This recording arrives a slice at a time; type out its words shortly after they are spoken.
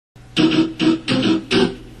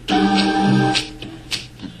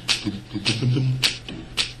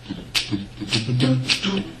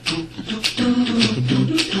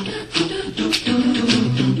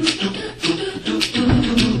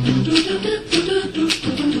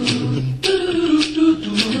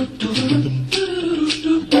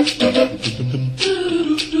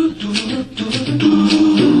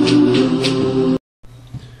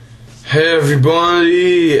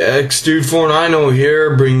X-Dude490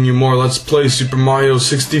 here, bringing you more Let's Play Super Mario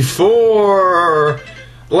 64!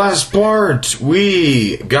 Last part,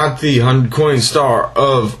 we got the 100 coin star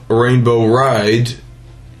of Rainbow Ride,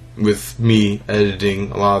 with me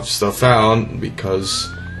editing a lot of stuff out, because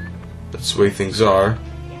that's the way things are.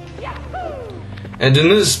 And in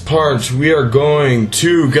this part, we are going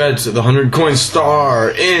to get the 100 coin star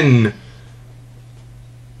in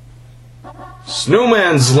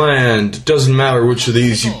Snowman's Land. Doesn't matter which of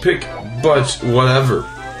these you pick, but whatever.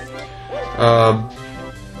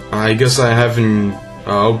 I guess I haven't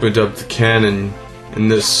opened up the canon in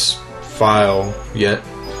this file yet,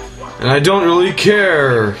 and I don't really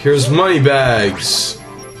care. Here's Moneybags.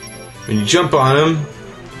 When you jump on him,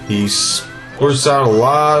 he squirts out a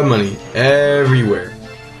lot of money everywhere,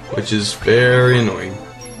 which is very annoying.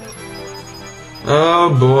 Oh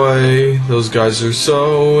boy, those guys are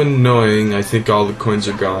so annoying. I think all the coins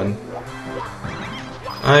are gone.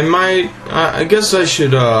 I guess I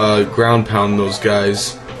should ground pound those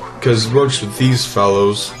guys, because it works with these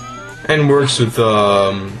fellows, and works with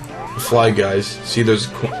fly guys. See, there's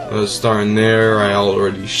a star in there. I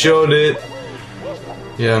already showed it.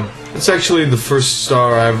 Yeah, it's actually the first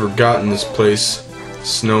star I ever got in this place,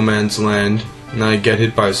 Snowman's Land, and I get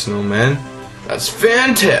hit by a snowman. That's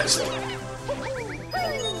fantastic.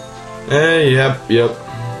 Yep.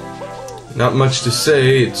 Not much to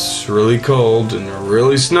say. It's really cold and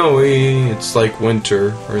really snowy. It's like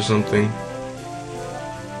winter or something.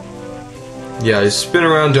 Yeah, I spin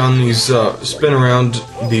around these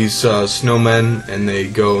snowmen, and they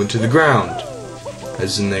go into the ground,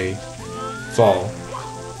 as in they fall.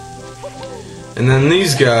 And then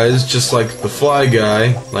these guys, just like the fly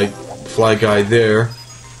guy there,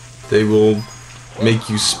 they will make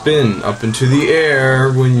you spin up into the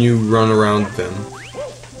air when you run around them.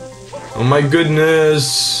 Oh my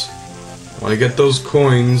goodness! I want to get those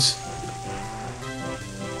coins.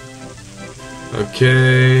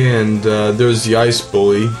 Okay, and there's the ice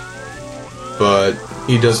bully, but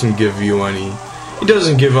he doesn't give you any. He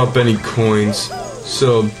doesn't give up any coins,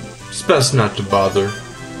 so it's best not to bother.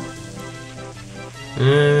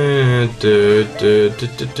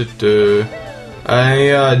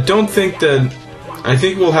 I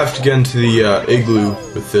think we'll have to get into the igloo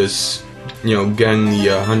with this, getting the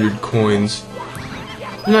 100 coins.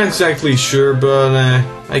 I'm not exactly sure, but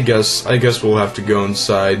I guess we'll have to go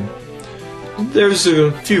inside. There's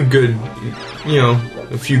a few good,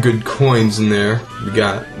 a few good coins in there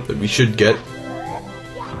that we should get.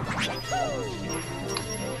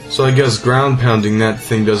 So I guess ground pounding that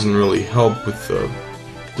thing doesn't really help with the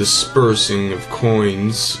dispersing of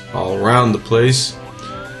coins all around the place.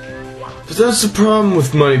 But that's the problem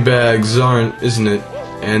with Moneybags, isn't it?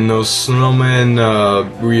 And those snowmen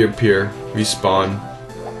respawn.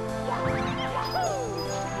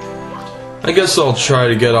 I guess I'll try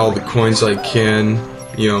to get all the coins I can,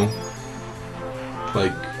 you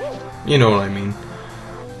know what I mean.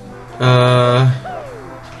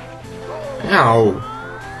 Ow.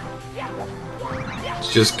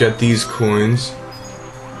 Let's just get these coins.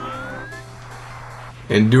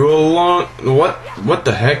 And do a long... What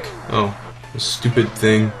the heck? Oh, a stupid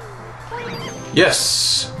thing.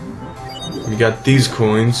 Yes! We got these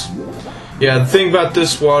coins. Yeah, the thing about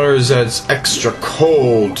this water is that it's extra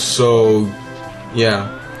cold, so... yeah.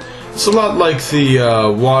 It's a lot like the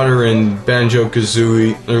water in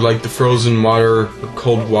Banjo-Kazooie, or like the frozen water, the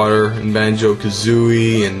cold water in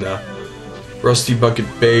Banjo-Kazooie, and the Rusty Bucket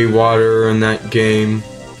Bay water in that game.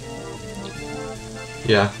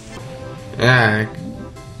 Yeah.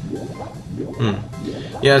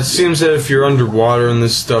 Yeah, it seems that if you're underwater in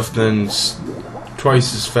this stuff, then it's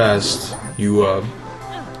twice as fast. You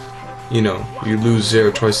lose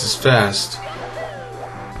air twice as fast.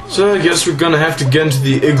 So I guess we're gonna have to get into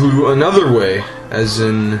the igloo another way, as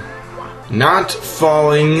in not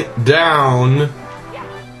falling down.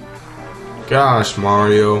 Gosh,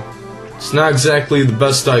 Mario, it's not exactly the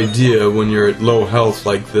best idea when you're at low health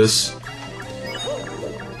like this.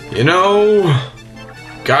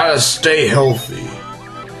 Gotta stay healthy.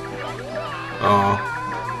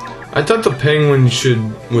 I thought the penguin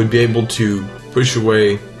would be able to push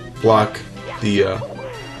away, block the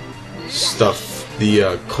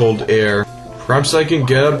the cold air. Perhaps I can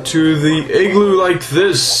get up to the igloo like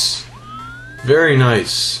this. Very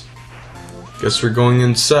nice. Guess we're going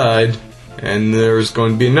inside, and there's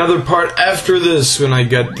going to be another part after this when I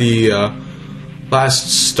get the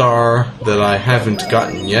last star that I haven't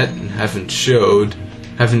gotten yet and haven't shown.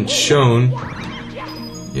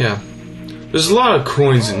 Yeah. There's a lot of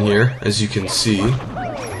coins in here, as you can see.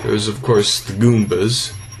 There's, of course, the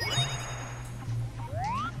Goombas.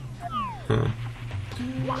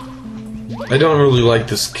 I don't really like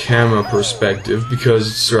this camera perspective because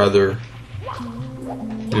it's rather,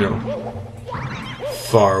 you know,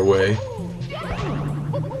 far away.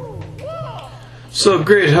 So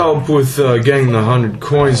great help with getting the 100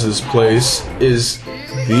 coins this place is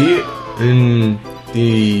the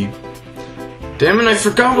damn it, I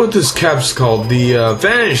forgot what this cap's called. The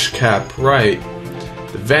vanish cap, right?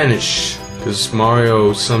 The vanish, because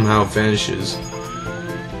Mario somehow vanishes.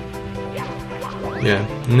 Yeah,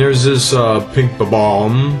 and there's this pink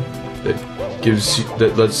bomb that gives you,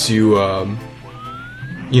 that lets you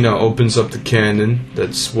you know, opens up the cannon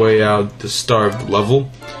that's way out the start of the level.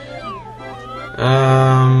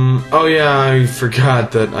 Oh yeah, I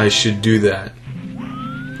forgot that I should do that.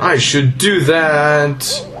 I should do that!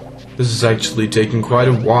 This is actually taking quite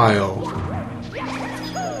a while.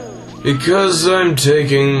 Because I'm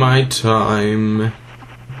taking my time.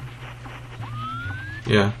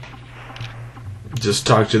 Yeah. Just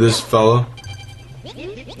talk to this fella.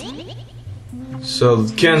 So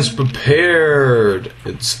the can's prepared.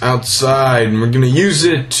 It's outside, and we're gonna use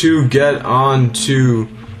it to get on to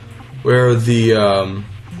where the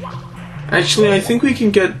actually I think we can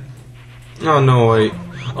get. Oh no, wait.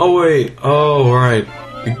 Oh wait. Oh right.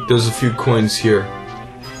 There's a few coins here.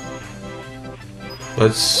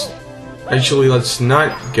 Let's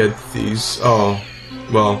not get these. Oh,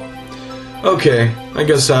 well. Okay, I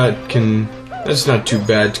guess that's not too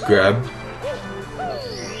bad to grab.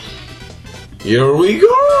 Here we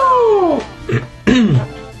go!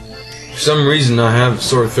 For some reason I have a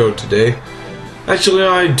sore throat today. Actually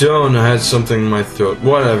I don't, I had something in my throat.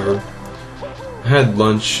 Whatever. I had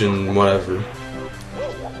lunch and whatever.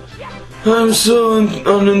 I'm so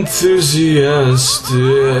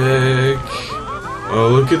unenthusiastic. Oh,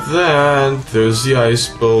 look at that. There's the ice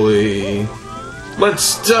bully.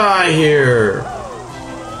 Let's die here.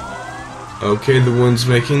 Okay, the wind's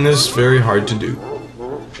making this very hard to do.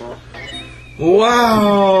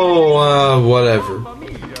 Wow, whatever.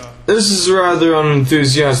 This is a rather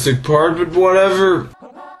unenthusiastic part, but whatever.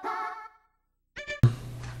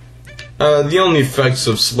 The only effects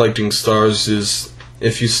of selecting stars is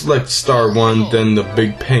if you select star 1, then the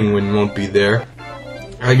big penguin won't be there.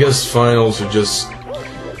 I guess finals are just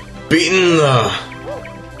beating the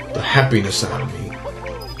happiness out of me.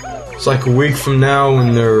 It's like a week from now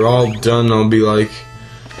when they're all done, I'll be like,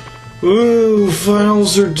 ooh,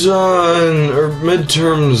 finals are done, or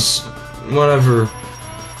midterms, whatever.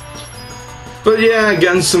 But yeah,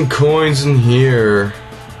 getting some coins in here.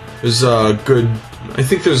 There's a good, I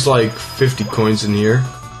think there's like 50 coins in here.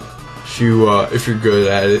 If you're good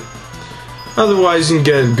at it. Otherwise, you can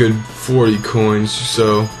get a good 40 coins,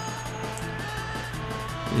 so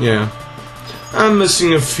yeah. I'm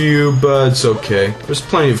missing a few, but it's okay. There's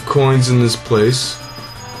plenty of coins in this place.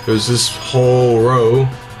 There's this whole row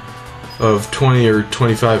of 20 or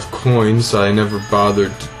 25 coins. I never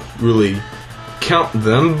bothered to really count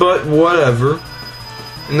them, but whatever.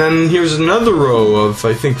 And then here's another row of,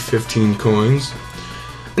 I think, 15 coins.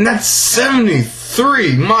 And that's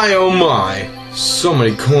 73! My oh my! So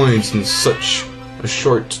many coins in such a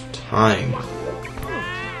short time.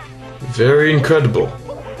 Very incredible.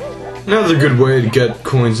 Another good way to get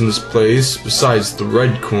coins in this place, besides the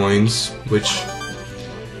red coins, which,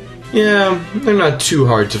 yeah, they're not too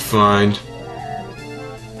hard to find.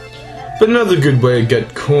 But another good way to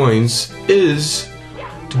get coins is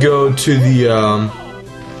to go to the,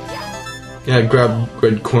 yeah, grab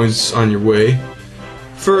red coins on your way.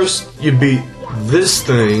 First, you beat this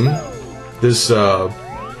thing, this,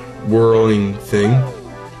 whirling thing.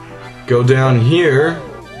 Go down here,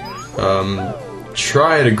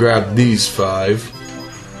 try to grab these 5.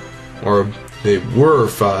 Or, they were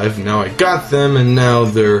 5, now I got them, and now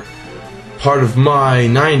they're part of my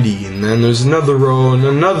 90. And then there's another row, and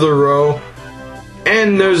another row,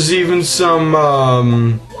 and there's even some,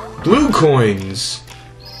 blue coins.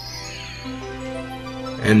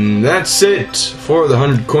 And that's it for the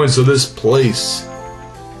 100 coins of this place.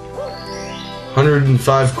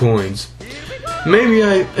 105 coins. Maybe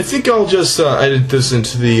I think I'll just edit this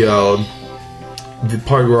into the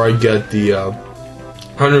part where I get the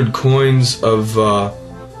 100 coins of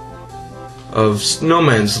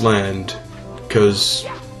Snowman's Land, because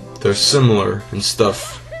they're similar and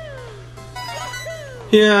stuff.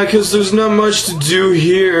 Yeah, because there's not much to do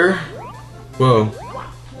here. Whoa.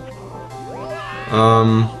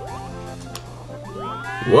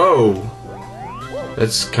 Whoa.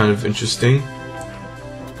 That's kind of interesting.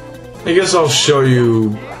 I guess I'll show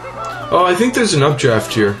you. Oh, I think there's an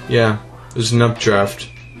updraft here. Yeah, there's an updraft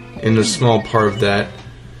in a small part of that.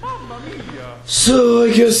 So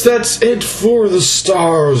I guess that's it for the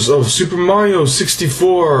stars of Super Mario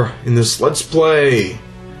 64 in this Let's Play.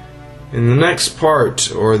 In the next part,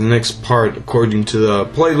 according to the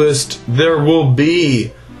playlist, there will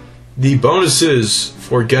be the bonuses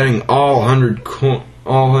for getting all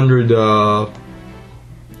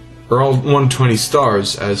 120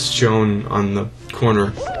 stars as shown on the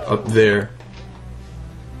corner up there.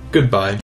 Goodbye.